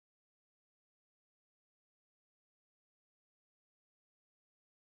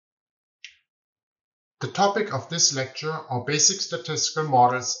The topic of this lecture are basic statistical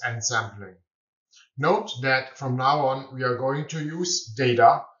models and sampling. Note that from now on we are going to use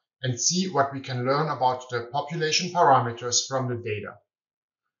data and see what we can learn about the population parameters from the data.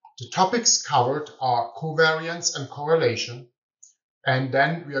 The topics covered are covariance and correlation, and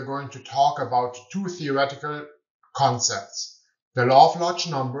then we are going to talk about two theoretical concepts, the law of large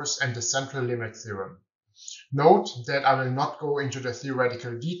numbers and the central limit theorem. Note that I will not go into the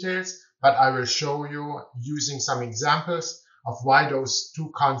theoretical details, but I will show you using some examples of why those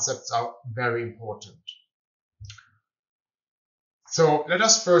two concepts are very important. So let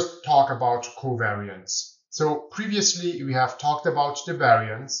us first talk about covariance. So previously we have talked about the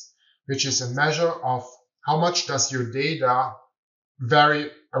variance, which is a measure of how much does your data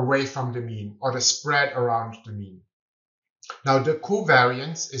vary away from the mean or the spread around the mean. Now the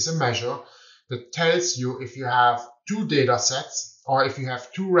covariance is a measure that tells you if you have two data sets or if you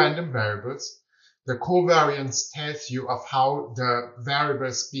have two random variables. The covariance tells you of how the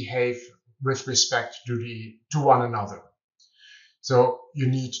variables behave with respect to one another. So you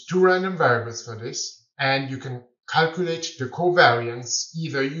need two random variables for this, and you can calculate the covariance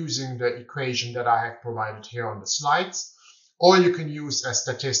either using the equation that I have provided here on the slides, or you can use a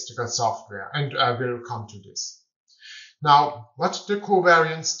statistical software, and I will come to this. Now, what the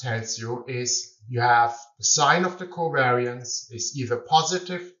covariance tells you is you have the sign of the covariance is either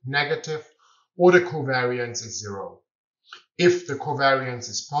positive, negative, or the covariance is zero. If the covariance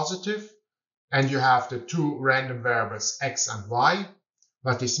is positive and you have the two random variables x and y,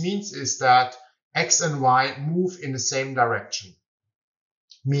 what this means is that x and y move in the same direction,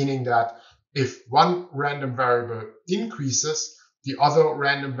 meaning that if one random variable increases, the other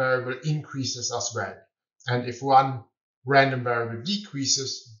random variable increases as well. And if one random variable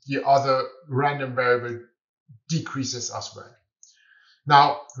decreases, the other random variable decreases as well.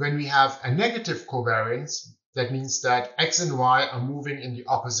 Now, when we have a negative covariance, that means that x and y are moving in the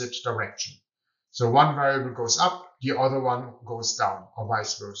opposite direction. So one variable goes up, the other one goes down, or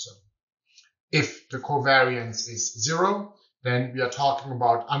vice versa. If the covariance is zero, then we are talking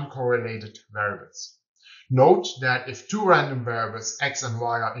about uncorrelated variables. Note that if two random variables x and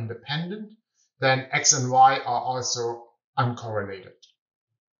y are independent, then x and y are also uncorrelated.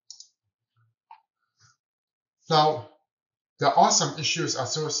 Now, there are some issues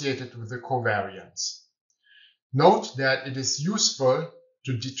associated with the covariance. Note that it is useful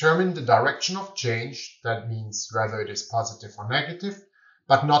to determine the direction of change, that means whether it is positive or negative,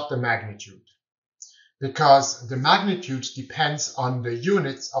 but not the magnitude. Because the magnitude depends on the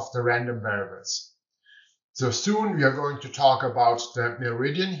units of the random variables. So soon we are going to talk about the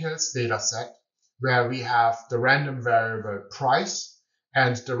Meridian Hills dataset, where we have the random variable price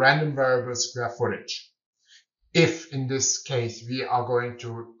and the random variable square footage. If in this case we are going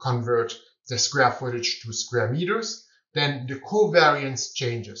to convert the square footage to square meters, then the covariance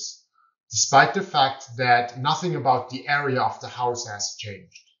changes, despite the fact that nothing about the area of the house has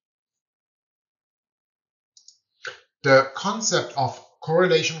changed. The concept of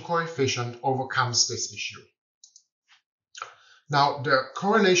correlation coefficient overcomes this issue. Now, the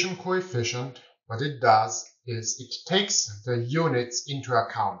correlation coefficient, what it does is it takes the units into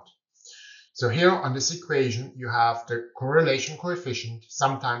account. So here on this equation, you have the correlation coefficient.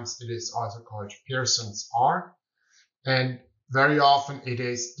 Sometimes it is also called Pearson's R, and very often it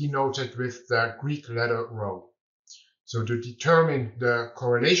is denoted with the Greek letter rho. So to determine the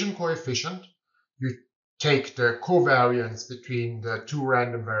correlation coefficient, you take the covariance between the two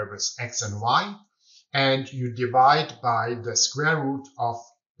random variables x and y, and you divide by the square root of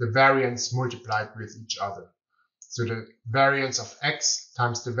the variance multiplied with each other. So the variance of x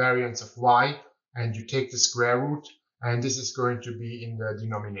times the variance of y, and you take the square root, and this is going to be in the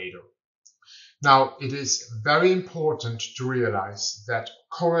denominator. Now, it is very important to realize that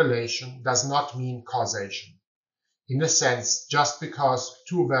correlation does not mean causation. In a sense, just because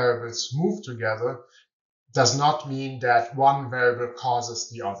two variables move together does not mean that one variable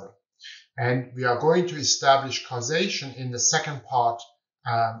causes the other. And we are going to establish causation in the second part,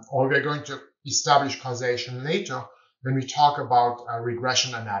 or we're going to establish causation later when we talk about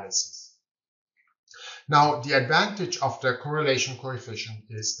regression analysis. Now, the advantage of the correlation coefficient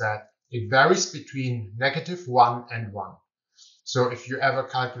is that it varies between -1 and 1. So if you ever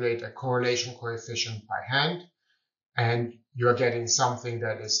calculate a correlation coefficient by hand and you're getting something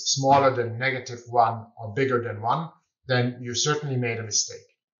that is smaller than -1 or bigger than 1, then you certainly made a mistake.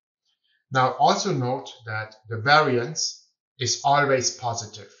 Now, also note that the variance is always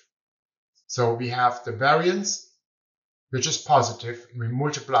positive. So we have the variance, which is positive, we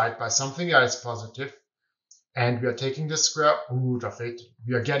multiply it by something else positive, and we are taking the square root of it.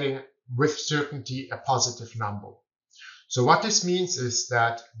 We are getting with certainty a positive number. So what this means is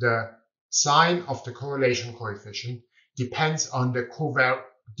that the sign of the correlation coefficient depends on the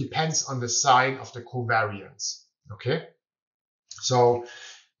sign of the covariance. Okay, so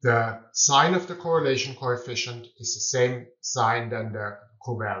the sign of the correlation coefficient is the same sign than the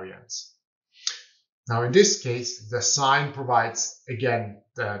covariance. Now in this case, the sign provides again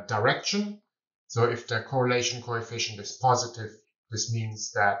the direction. So if the correlation coefficient is positive, this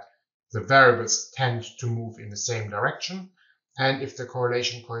means that the variables tend to move in the same direction. And if the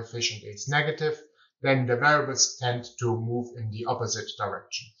correlation coefficient is negative, then the variables tend to move in the opposite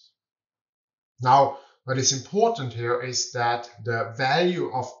direction. Now, what is important here is that the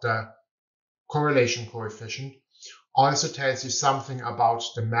value of the correlation coefficient also tells you something about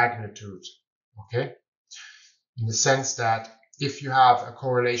the magnitude, okay? In the sense that if you have a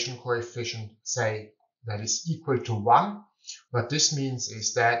correlation coefficient, say, that is equal to 1, what this means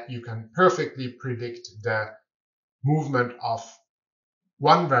is that you can perfectly predict the movement of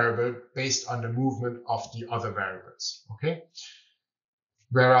one variable based on the movement of the other variables, okay?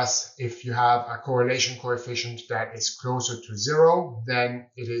 Whereas if you have a correlation coefficient that is closer to 0, then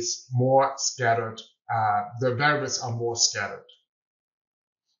it is more scattered. The variables are more scattered.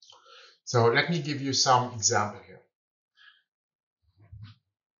 So let me give you some example here.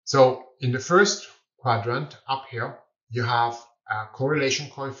 So in the first quadrant up here, you have a correlation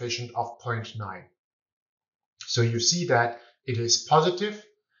coefficient of 0.9. So you see that it is positive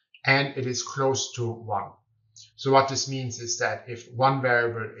and it is close to 1. So what this means is that if one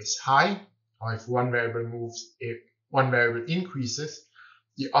variable is high, or if one variable moves, if one variable increases,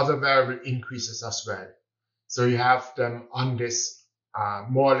 the other variable increases as well. So you have them on this,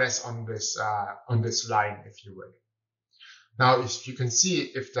 more or less on this line, if you will. Now, if you can see,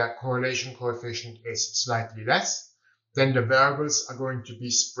 if the correlation coefficient is slightly less, then the variables are going to be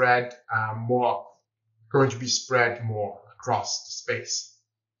spread more across the space.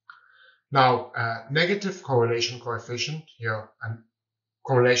 Now, negative correlation coefficient here, a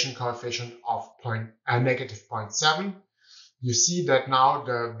correlation coefficient of negative 0.7, you see that now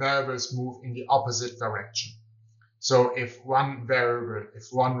the variables move in the opposite direction. So if one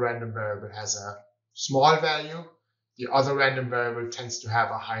random variable has a small value, the other random variable tends to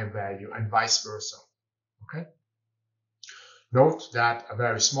have a higher value and vice versa. Okay. Note that a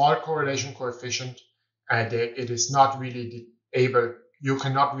very small correlation coefficient, it is not really you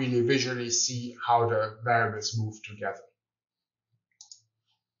cannot really visually see how the variables move together.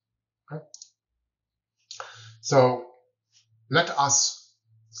 Okay. So let us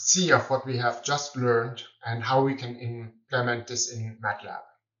see of what we have just learned and how we can implement this in MATLAB.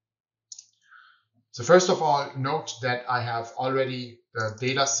 So first of all, note that I have already the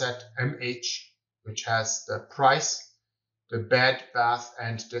data set MH, which has the price, the bed, bath,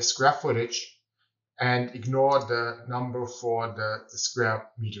 and the square footage, and ignore the number for the square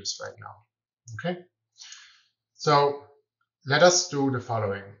meters right now. Okay. So let us do the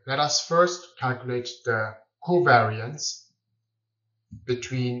following. Let us first calculate the covariance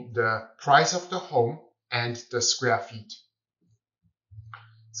between the price of the home and the square feet.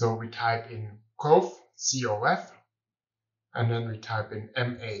 So we type in COF, C-O-F, and then we type in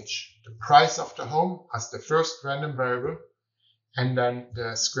MH, the price of the home as the first random variable, and then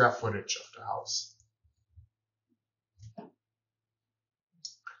the square footage of the house.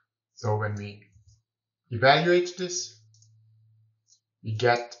 So when we evaluate this, we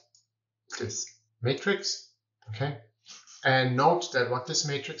get this matrix, okay? And note that what this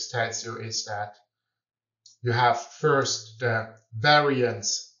matrix tells you is that you have first the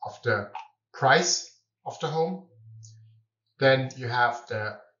variance of the price of the home, then you have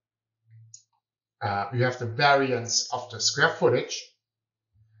the variance of the square footage,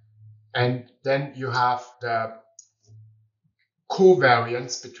 and then you have the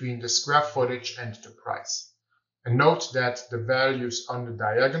covariance between the square footage and the price. And note that the values on the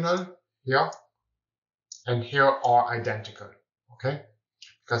diagonal here and here are identical, okay?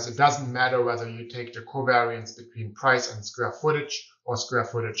 Because it doesn't matter whether you take the covariance between price and square footage or square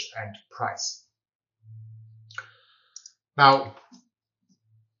footage and price. Now,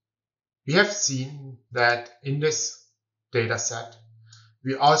 we have seen that in this data set,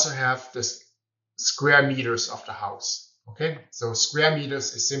 we also have the square meters of the house. Okay, so square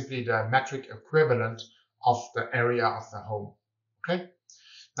meters is simply the metric equivalent of the area of the home. Okay,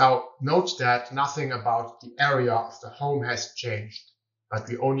 now note that nothing about the area of the home has changed, but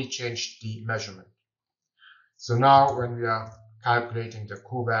we only changed the measurement. So now when we are calculating the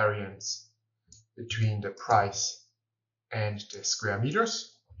covariance between the price and the square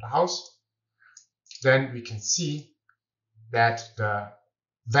meters of the house, then we can see that the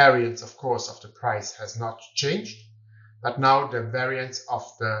variance, of course, of the price has not changed, but now the variance of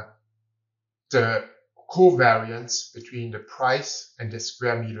the covariance between the price and the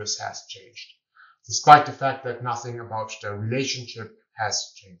square meters has changed, despite the fact that nothing about the relationship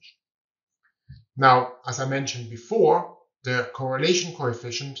has changed. Now, as I mentioned before, the correlation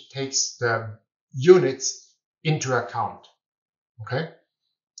coefficient takes the units into account. Okay?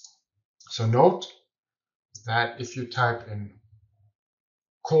 So note that if you type in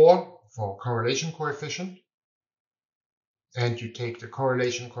core for correlation coefficient, and you take the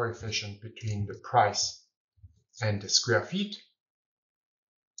correlation coefficient between the price and the square feet,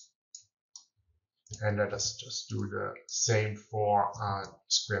 and let us just do the same for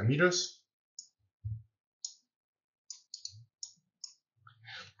square meters,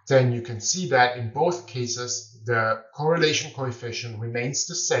 then you can see that in both cases the correlation coefficient remains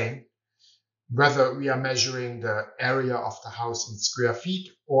the same, whether we are measuring the area of the house in square feet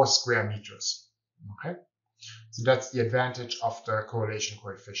or square meters. Okay, so that's the advantage of the correlation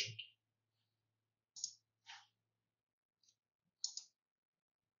coefficient.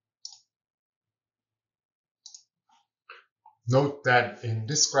 Note that in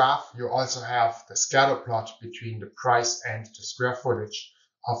this graph you also have the scatter plot between the price and the square footage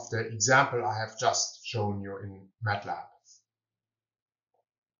of the example I have just shown you in MATLAB.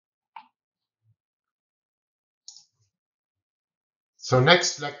 So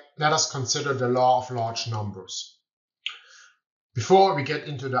next, let us consider the law of large numbers. Before we get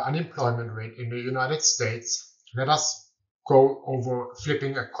into the unemployment rate in the United States, let us go over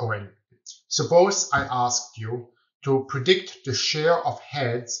flipping a coin. Suppose I asked you to predict the share of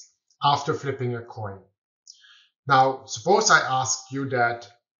heads after flipping a coin. Now, suppose I asked you that,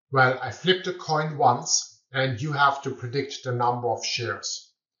 well, I flipped a coin once and you have to predict the number of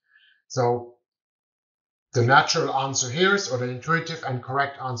shares. So the natural answer here is, or the intuitive and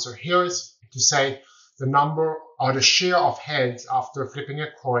correct answer here is to say the number or the share of heads after flipping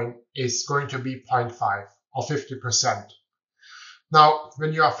a coin is going to be 0.5 or 50%. Now,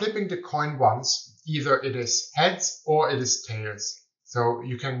 when you are flipping the coin once, either it is heads or it is tails. So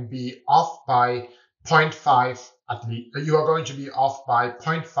you can be off by 0.5 at least. You are going to be off by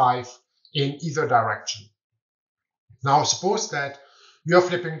 0.5 in either direction. Now, suppose that you are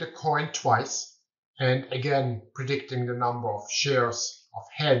flipping the coin twice and again predicting the number of shares of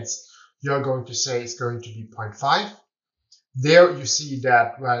heads, you are going to say it's going to be 0.5. There you see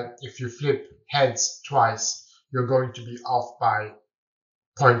that, well, if you flip heads twice, you're going to be off by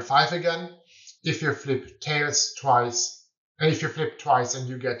 0.5 again. If you flip tails twice, and if you flip twice and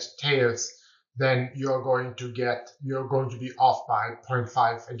you get tails, then you're going to be off by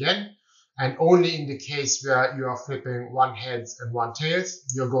 0.5 again. And only in the case where you are flipping one heads and one tails,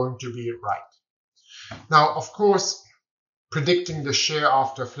 you're going to be right. Now, of course, predicting the share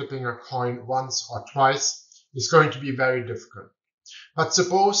after flipping a coin once or twice is going to be very difficult. But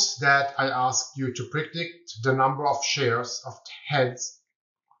suppose that I asked you to predict the number of shares of heads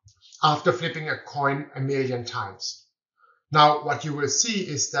after flipping a coin 1,000,000 times. Now, what you will see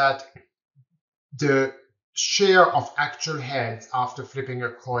is that the share of actual heads after flipping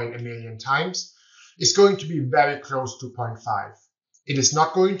a coin 1,000,000 times is going to be very close to 0.5. It is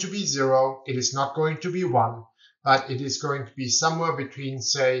not going to be 0, it is not going to be 1, but it is going to be somewhere between,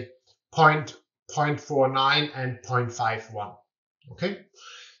 say, 0.49 and 0.51. Okay?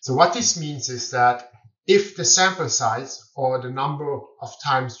 So what this means is that if the sample size or the number of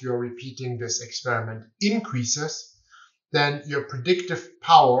times you're repeating this experiment increases, then your predictive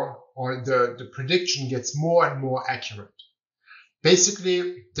power or the prediction gets more and more accurate.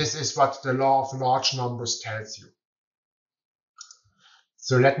 Basically, this is what the law of large numbers tells you.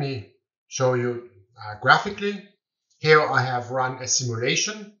 So let me show you graphically. Here I have run a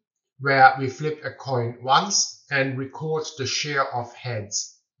simulation where we flip a coin once and record the share of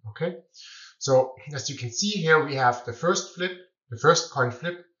heads. Okay, so as you can see here, we have the first coin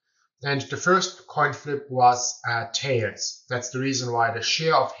flip, and the first coin flip was tails. That's the reason why the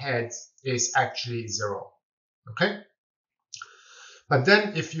share of heads is actually 0. Okay, but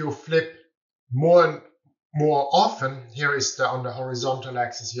then if you flip more and more often, here is on the horizontal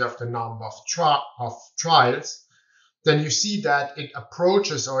axis, you have the number of trials, then you see that it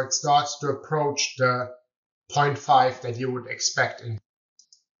approaches, or it starts to approach, the 0.5 that you would expect.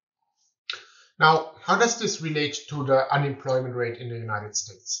 Now, how does this relate to the unemployment rate in the United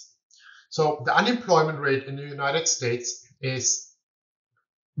States? So the unemployment rate in the United States is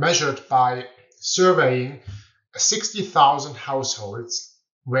measured by surveying 60,000 households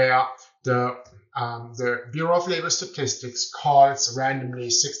where the Bureau of Labor Statistics calls randomly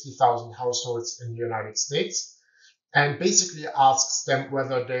 60,000 households in the United States. and basically asks them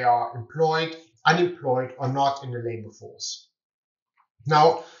whether they are employed, unemployed, or not in the labor force.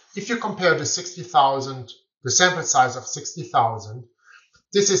 Now, if you compare the sample size of 60,000,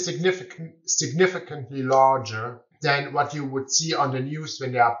 this is significantly larger than what you would see on the news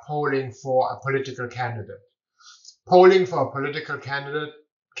when they are polling for a political candidate. Polling for a political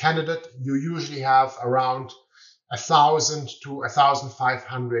candidate, you usually have around 1,000 to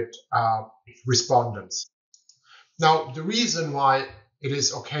 1,500 respondents. Now, the reason why it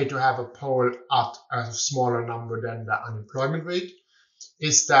is okay to have a poll at a smaller number than the unemployment rate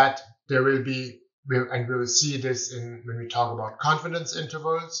is that there will be, and we will see this when we talk about confidence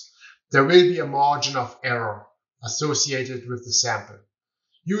intervals, there will be a margin of error associated with the sample.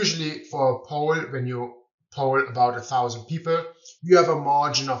 Usually for a poll, when you poll about 1,000 people, you have a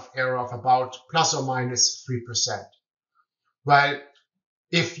margin of error of about plus or minus 3%. While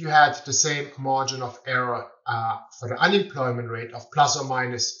if you had the same margin of error for the unemployment rate of plus or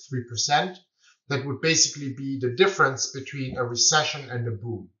minus 3%, that would basically be the difference between a recession and a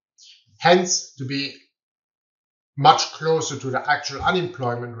boom. Hence, to be much closer to the actual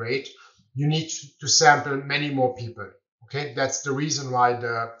unemployment rate, you need to sample many more people. Okay, that's the reason why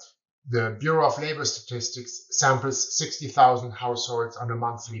the Bureau of Labor Statistics samples 60,000 households on a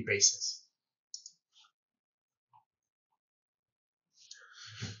monthly basis.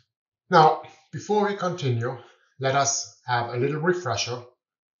 Now, before we continue, let us have a little refresher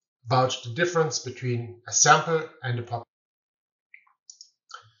about the difference between a sample and a population.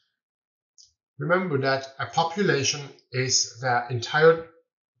 Remember that a population is the entire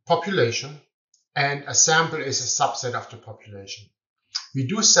population and a sample is a subset of the population. We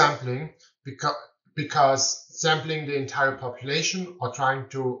do sampling because sampling the entire population or trying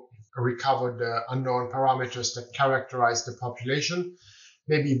to recover the unknown parameters that characterize the population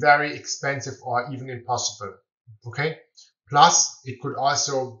may be very expensive or even impossible. Okay. Plus, it could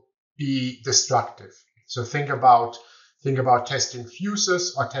also be destructive. So think about testing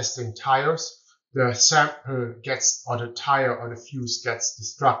fuses or testing tires. The sample gets, or the tire or the fuse gets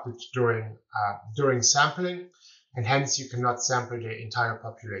destructed during sampling, and hence you cannot sample the entire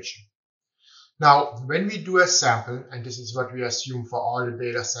population. Now, when we do a sample, and this is what we assume for all the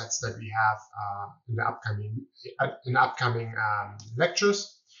data sets that we have in the upcoming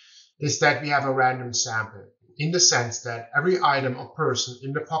lectures, is that we have a random sample in the sense that every item or person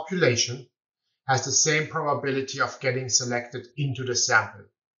in the population has the same probability of getting selected into the sample.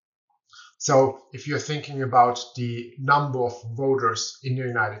 So if you're thinking about the number of voters in the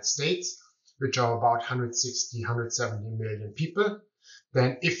United States, which are about 160, 170 million people,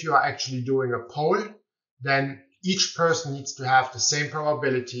 then if you are actually doing a poll, then each person needs to have the same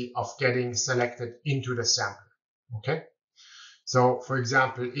probability of getting selected into the sample. Okay. So for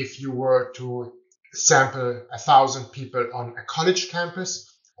example, if you were to sample 1,000 people on a college campus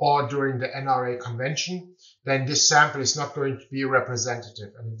or during the NRA convention, then this sample is not going to be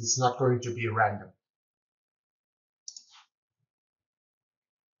representative and it is not going to be random.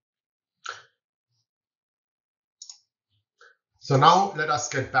 So now let us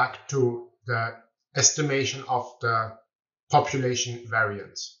get back to the estimation of the population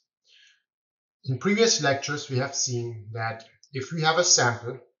variance. In previous lectures, we have seen that if we have a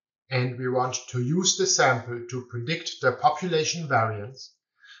sample and we want to use the sample to predict the population variance,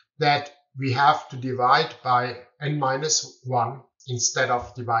 that we have to divide by n-1 instead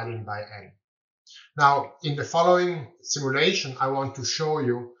of dividing by n. Now, in the following simulation, I want to show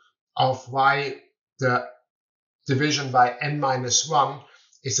you of why the division by n-1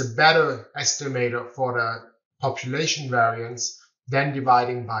 is a better estimator for the population variance than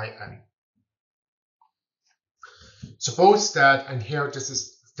dividing by n. Suppose that, and here this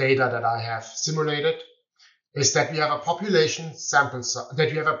is data that I have simulated, is that we have a population size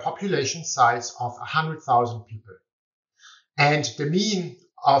of 100,000 people. And the mean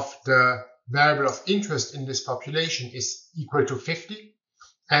of the variable of interest in this population is equal to 50,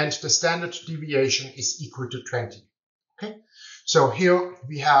 and the standard deviation is equal to 20. Okay, so here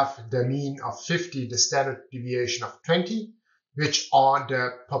we have the mean of 50, the standard deviation of 20, which are the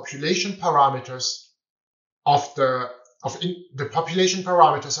population parameters of population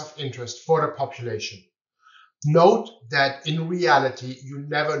parameters of interest for the population. Note that in reality, you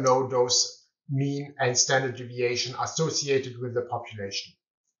never know those mean and standard deviation associated with the population.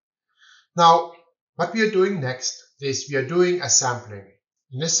 Now, what we are doing next is we are doing a sampling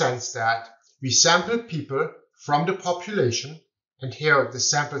in the sense that we sample people from the population, and here the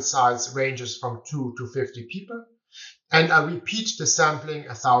sample size ranges from 2 to 50 people, and I repeat the sampling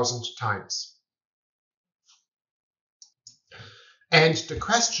 1,000 times. And the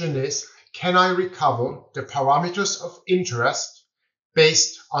question is, can I recover the parameters of interest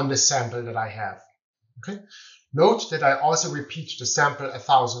based on the sample that I have? Okay. Note that I also repeat the sample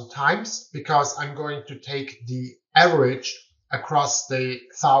 1,000 times because I'm going to take the average across the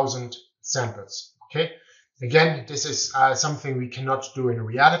 1,000 samples. Okay. Again, this is something we cannot do in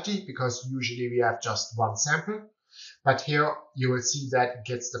reality because usually we have just one sample. But here you will see that it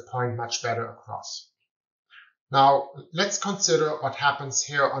gets the point much better across. Now let's consider what happens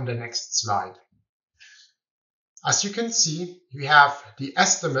here on the next slide. As you can see, we have the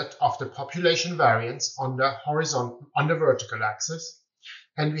estimate of the population variance on the vertical axis,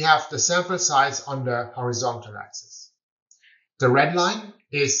 and we have the sample size on the horizontal axis. The red line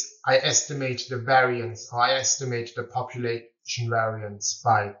is I estimate the variance, or I estimate the population variance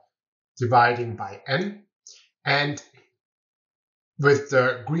by dividing by n, and with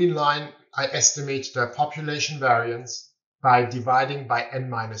the green line, I estimate the population variance by dividing by n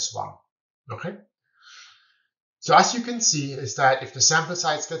minus 1. Okay? So as you can see is that if the sample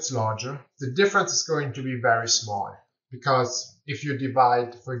size gets larger, the difference is going to be very small. Because if you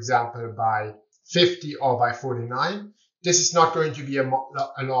divide, for example, by 50 or by 49, this is not going to be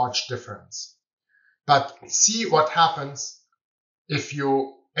a large difference. But see what happens if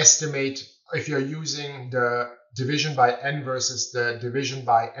you estimate, if you're using the division by n versus the division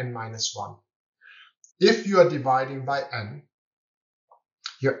by n minus 1. If you are dividing by n,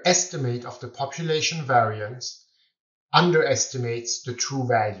 your estimate of the population variance underestimates the true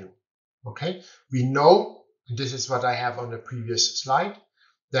value. Okay, we know, and this is what I have on the previous slide,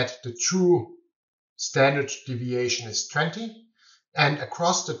 that the true standard deviation is 20, and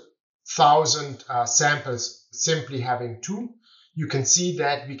across the 1,000 samples simply having 2, you can see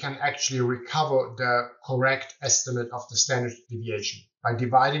that we can actually recover the correct estimate of the standard deviation by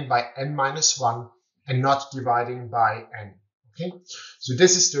dividing by n minus 1 and not dividing by n. Okay, so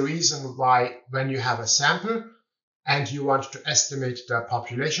this is the reason why when you have a sample and you want to estimate the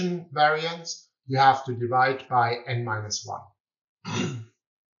population variance, you have to divide by n minus 1.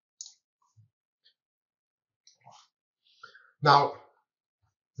 Now,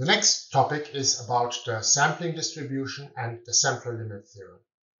 the next topic is about the sampling distribution and the central limit theorem.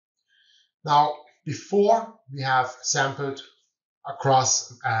 Now, before we have sampled across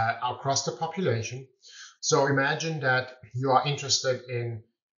the population, so imagine that you are interested in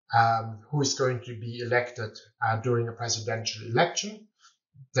who is going to be elected during a presidential election,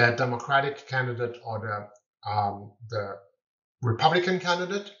 the Democratic candidate or the Republican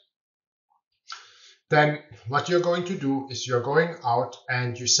candidate. Then what you're going to do is you're going out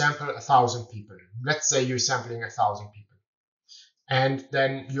and you sample 1,000 people. Let's say you're sampling 1,000 people. And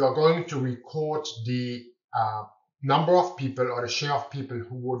then you are going to record the number of people or the share of people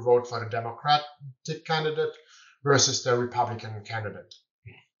who would vote for the Democratic candidate versus the Republican candidate.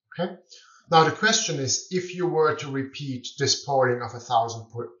 Okay. Now the question is, if you were to repeat this polling of 1,000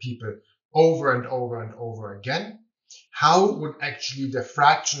 people over and over and over again, how would actually the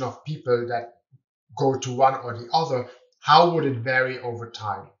fraction of people that go to one or the other, how would it vary over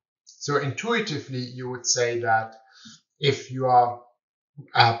time? So intuitively, you would say that if you are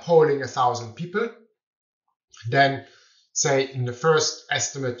polling 1,000 people, then say in the first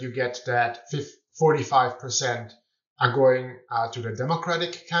estimate, you get that 45% are going to the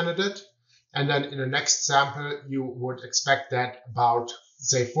Democratic candidate. And then in the next sample, you would expect that about,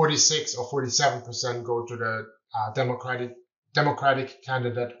 say, 46 or 47% go to the Democratic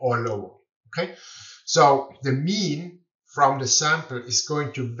candidate or lower. Okay, so the mean from the sample is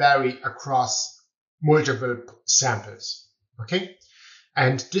going to vary across multiple samples. Okay,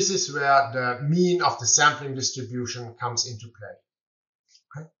 and this is where the mean of the sampling distribution comes into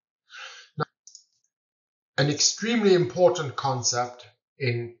play. Okay, now, an extremely important concept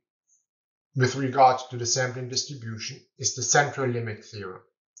with regard to the sampling distribution is the central limit theorem.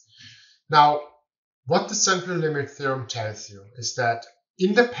 Now, what the central limit theorem tells you is that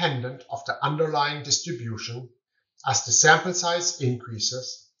independent of the underlying distribution, as the sample size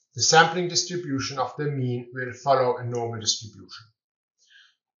increases, the sampling distribution of the mean will follow a normal distribution.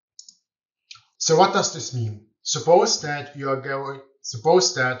 So what does this mean? Suppose that you have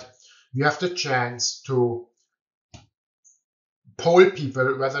the chance to poll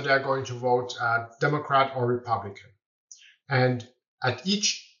people whether they're going to vote Democrat or Republican. And at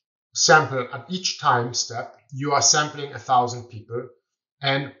each sample, at each time step, you are sampling 1,000 people.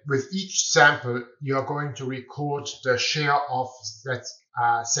 And with each sample, you are going to record the share of, let's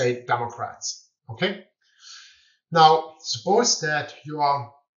say, Democrats. Okay? Now, suppose that you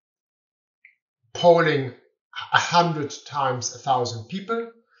are polling 100 times 1,000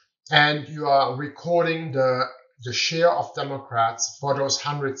 people, and you are recording the share of Democrats for those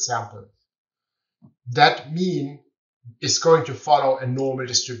 100 samples. that mean is going to follow a normal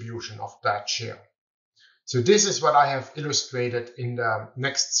distribution of that share. So this is what I have illustrated in the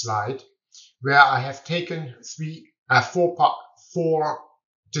next slide, where I have taken four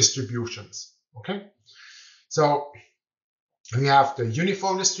distributions. Okay, so we have the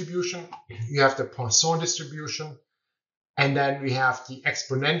uniform distribution, we have the Poisson distribution, and then we have the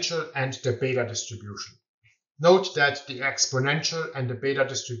exponential and the beta distribution. Note that the exponential and the beta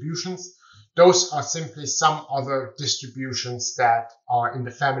distributions, those are simply some other distributions that are in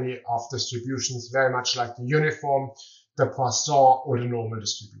the family of distributions, very much like the uniform, the Poisson, or the normal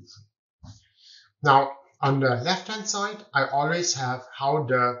distribution. Now, on the left-hand side, I always have how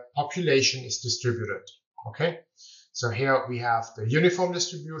the population is distributed. Okay, so here we have the uniform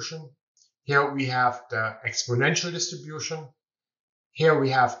distribution. Here we have the exponential distribution. Here we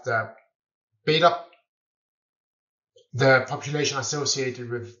have the population associated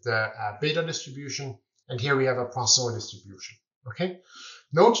with the beta distribution, and here we have a Poisson distribution. Okay,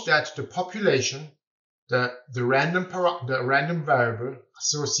 note that the population, the random variable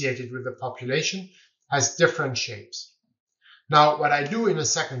associated with the population, has different shapes. Now, what I do in a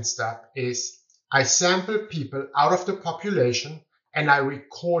second step is I sample people out of the population and I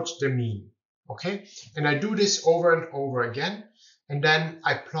record the mean. Okay, and I do this over and over again. And then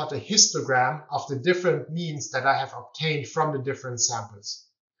I plot a histogram of the different means that I have obtained from the different samples.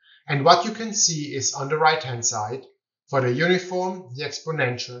 And what you can see is on the right-hand side, for the uniform, the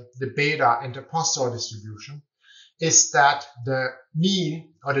exponential, the beta, and the Poisson distribution, is that the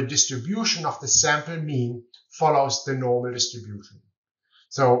mean or the distribution of the sample mean follows the normal distribution.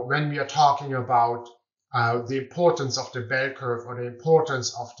 So when we are talking about the importance of the bell curve or the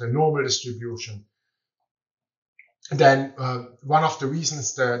importance of the normal distribution, then one of the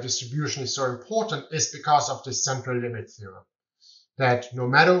reasons the distribution is so important is because of the central limit theorem. That no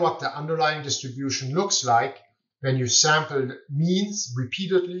matter what the underlying distribution looks like, when you sample means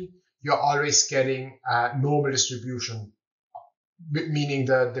repeatedly, you're always getting a normal distribution, meaning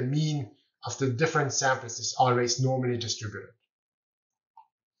the mean of the different samples is always normally distributed.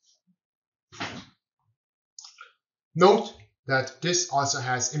 Note that this also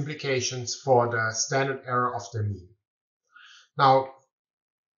has implications for the standard error of the mean. Now,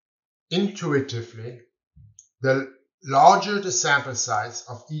 intuitively, the larger the sample size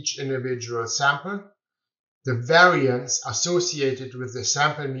of each individual sample, the variance associated with the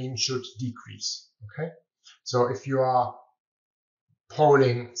sample mean should decrease. Okay, so if you are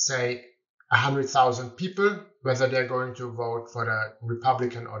polling, say, 100,000 people, whether they're going to vote for the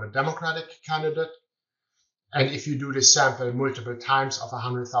Republican or the Democratic candidate, and if you do this sample multiple times of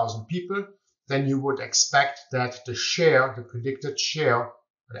 100,000 people, then you would expect that the share, the predicted share,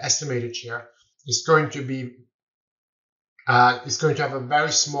 the estimated share, is going to have a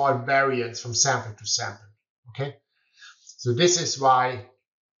very small variance from sample to sample. Okay, so this is why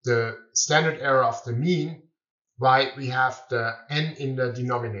the standard error of the mean, why we have the n in the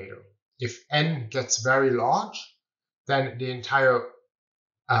denominator. If n gets very large, then the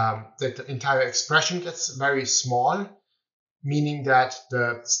entire expression gets very small, meaning that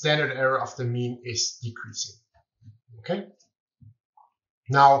the standard error of the mean is decreasing. Okay.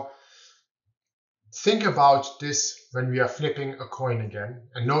 Now, think about this when we are flipping a coin again,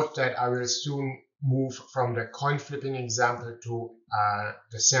 and note that I will soon move from the coin flipping example to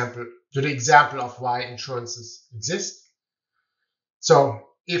the example of why insurances exist. So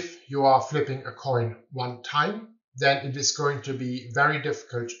if you are flipping a coin one time, then it is going to be very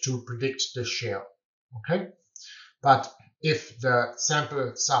difficult to predict the share. Okay, but if the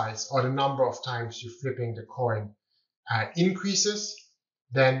sample size or the number of times you're flipping the coin increases,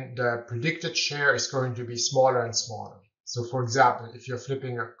 then the predicted share is going to be smaller and smaller. So for example, if you're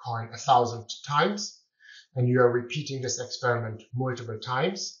flipping a coin 1,000 times and you are repeating this experiment multiple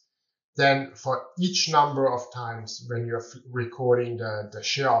times, then for each number of times when you're recording the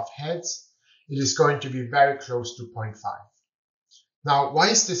share of heads, it is going to be very close to 0.5. Now, why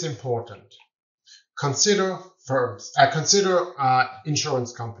is this important? Consider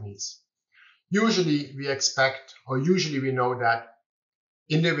insurance companies. Usually we know that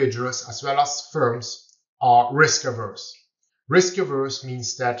individuals as well as firms are risk averse. Risk averse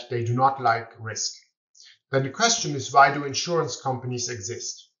means that they do not like risk. Then the question is, why do insurance companies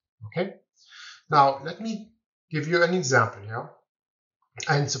exist? Okay. Now, let me give you an example here.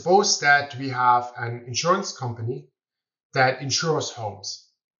 And suppose that we have an insurance company that insures homes.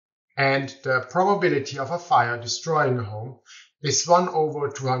 And the probability of a fire destroying a home is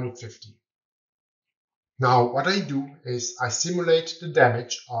 1/250. Now, what I do is I simulate the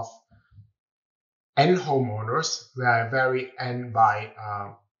damage of n homeowners, where I vary n by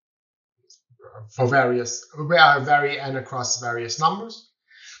vary n across various numbers.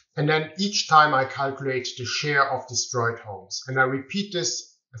 And then each time I calculate the share of destroyed homes. And I repeat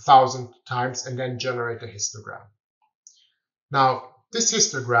this 1,000 times and then generate a histogram. Now, this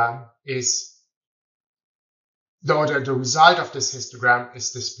histogram is, the result of this histogram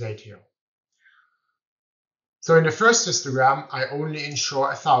is displayed here. So in the first histogram, I only insure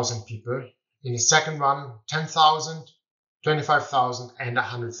 1,000 people. In the second one, 10,000, 25,000, and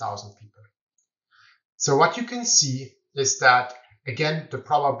 100,000 people. So what you can see is that, again, the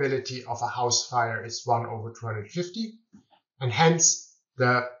probability of a house fire is 1 over 250, and hence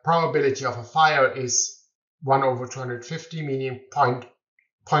the probability of a fire is 1 over 250, meaning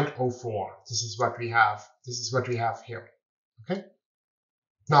 0.04. This is what we have. This is what we have here. Okay.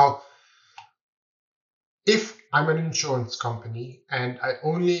 Now, if I'm an insurance company and I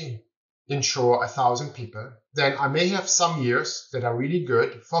only insure 1,000 people, then I may have some years that are really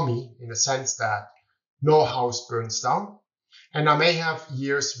good for me in the sense that no house burns down. And I may have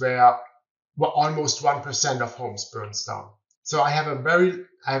years where almost 1% of homes burns down. So I have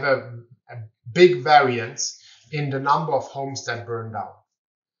a big variance in the number of homes that burn down.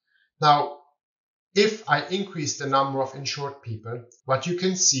 Now, if I increase the number of insured people, what you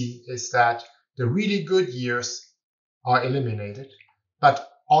can see is that the really good years are eliminated, but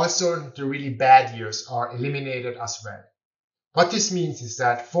also the really bad years are eliminated as well. What this means is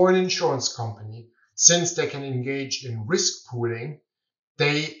that for an insurance company, since they can engage in risk pooling,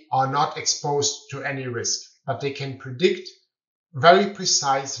 they are not exposed to any risk, but they can predict very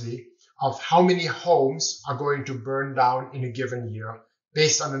precisely of how many homes are going to burn down in a given year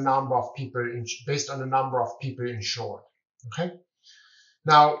based on the number of people insured. Okay.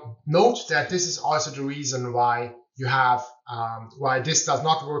 Now, note that this is also the reason why you have why this does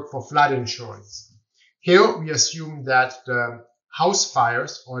not work for flood insurance. Here we assume that the house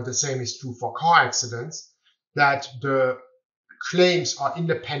fires, or the same is true for car accidents, that the claims are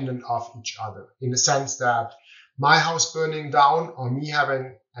independent of each other, in the sense that my house burning down or me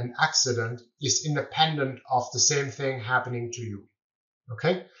having an accident is independent of the same thing happening to you.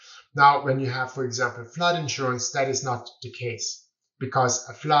 Okay. Now, when you have, for example, flood insurance, that is not the case, because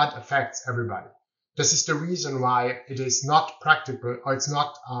a flood affects everybody. This is the reason why it is not practical, or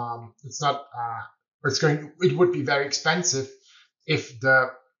it would be very expensive if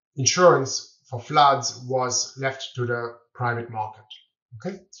the insurance for floods was left to the private market.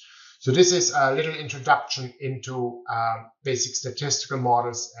 Okay. So this is a little introduction into basic statistical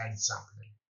models and sampling.